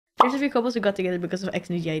There's a few couples who got together because of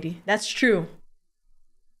XNGID. That's true.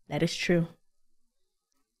 That is true.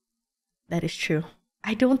 That is true.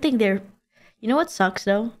 I don't think they're... You know what sucks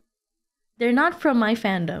though? They're not from my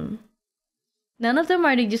fandom. None of them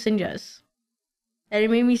are Nijus and Jess. And it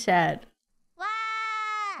made me sad.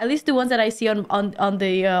 At least the ones that I see on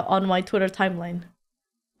my Twitter timeline.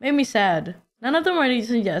 Made me sad. None of them are Nijus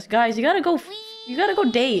and Jess. Guys, you gotta go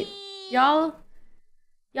date. Y'all.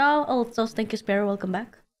 Oh, so thank you, Sparrow. Welcome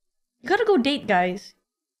back. You gotta go date, guys.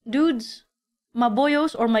 Dudes, my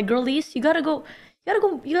boyos or my girlies, you gotta go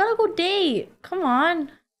date. Come on.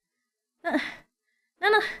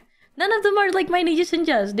 None of them are like my Nijus and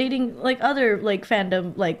Jess dating like other like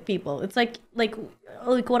fandom like people. It's like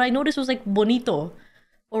what I noticed was like Bonito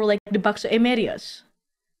or like the Bakso Emerias.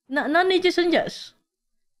 None Nijus and Jess.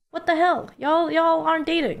 What the hell? Y'all aren't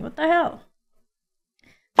dating. What the hell?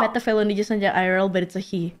 Met the fellow Nijus and Jess IRL, but it's a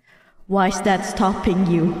he. Why is that stopping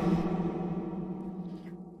you?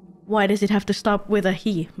 Why does it have to stop with a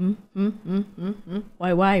he?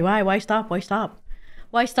 Why stop? Why stop?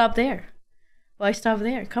 Why stop there? Why stop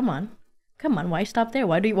there? Come on. Why stop there?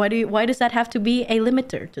 Why does that have to be a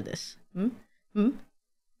limiter to this?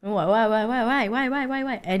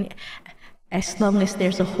 Why? And as long as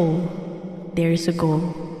there's a hole, there is a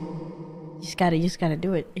goal. You just gotta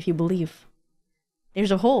do it if you believe.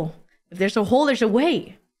 There's a hole. If there's a hole, there's a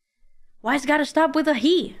way. Why has it gotta stop with a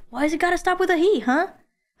he? Why has it gotta stop with a he, huh?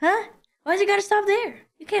 Huh? Why has it gotta stop there?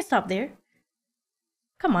 You can't stop there.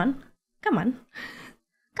 Come on now.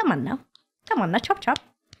 Chop.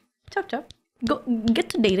 Go, get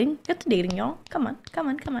to dating, y'all. Come on. Come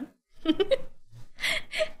on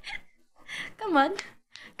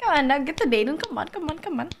now, get to dating. Come on.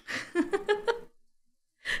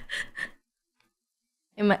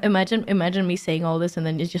 Imagine me saying all this and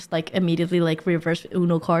then it's just like immediately like reverse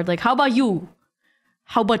Uno card. Like, how about you?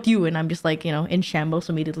 And I'm just like, in shambles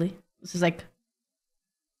immediately. This is like,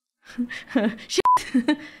 shit.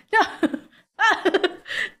 No.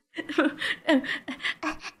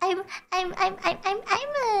 I'm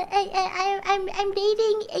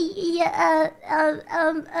dating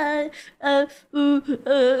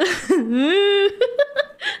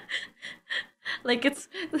like it's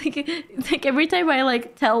like every time I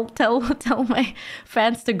like tell my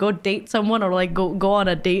fans to go date someone or like go on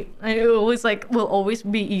a date, I always like will always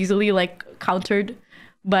be easily like countered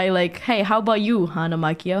by like, hey, how about you, Hana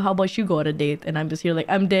Makia? How about you go on a date? And I'm just here like,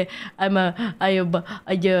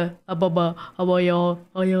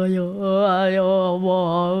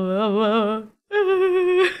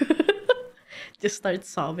 just start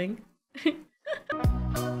sobbing.